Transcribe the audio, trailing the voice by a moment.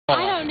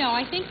I don't know.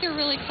 I think they're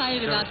really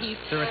excited about Heathcliff.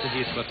 They're into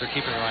Heathcliff. They're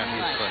keeping an eye on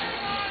Heathcliff.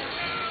 Right.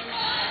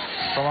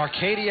 From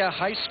Arcadia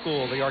High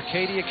School, the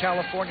Arcadia,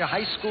 California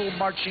High School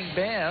Marching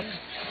Band,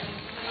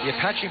 the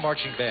Apache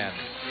Marching Band.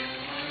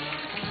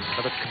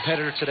 Another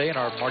competitor today in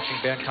our marching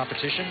band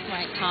competition.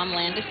 Right. Tom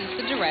Landis is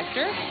the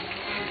director.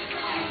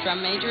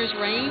 Drum major is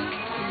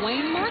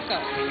Wayne Marco.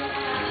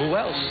 Who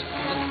else?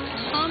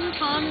 The Tom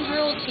Tom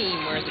Drill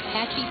Team wears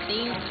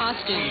Apache-themed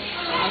costumes.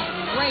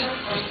 A great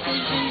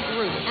precision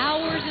group.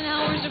 Hours and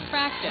hours of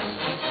practice.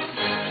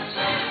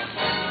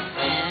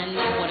 And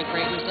what a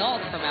great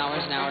result from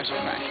hours and hours of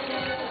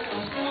practice.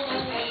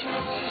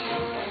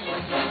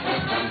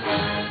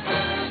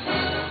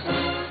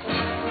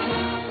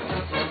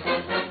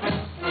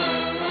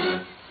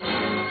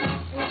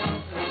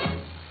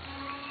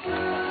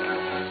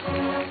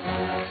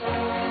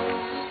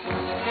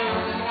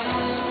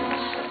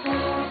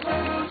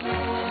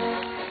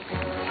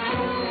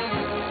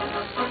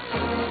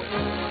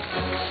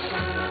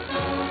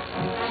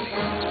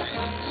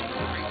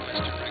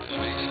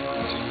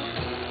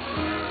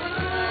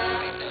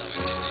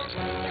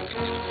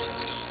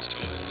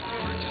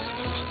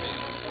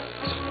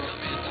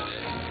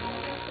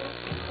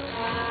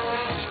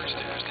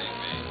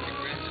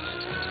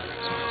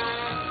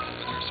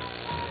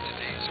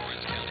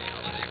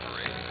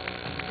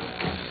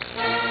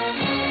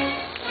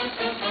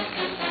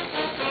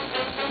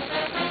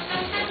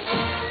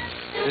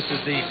 This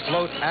is the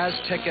Float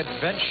Aztec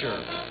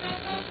Adventure.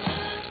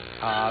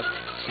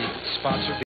 Sponsored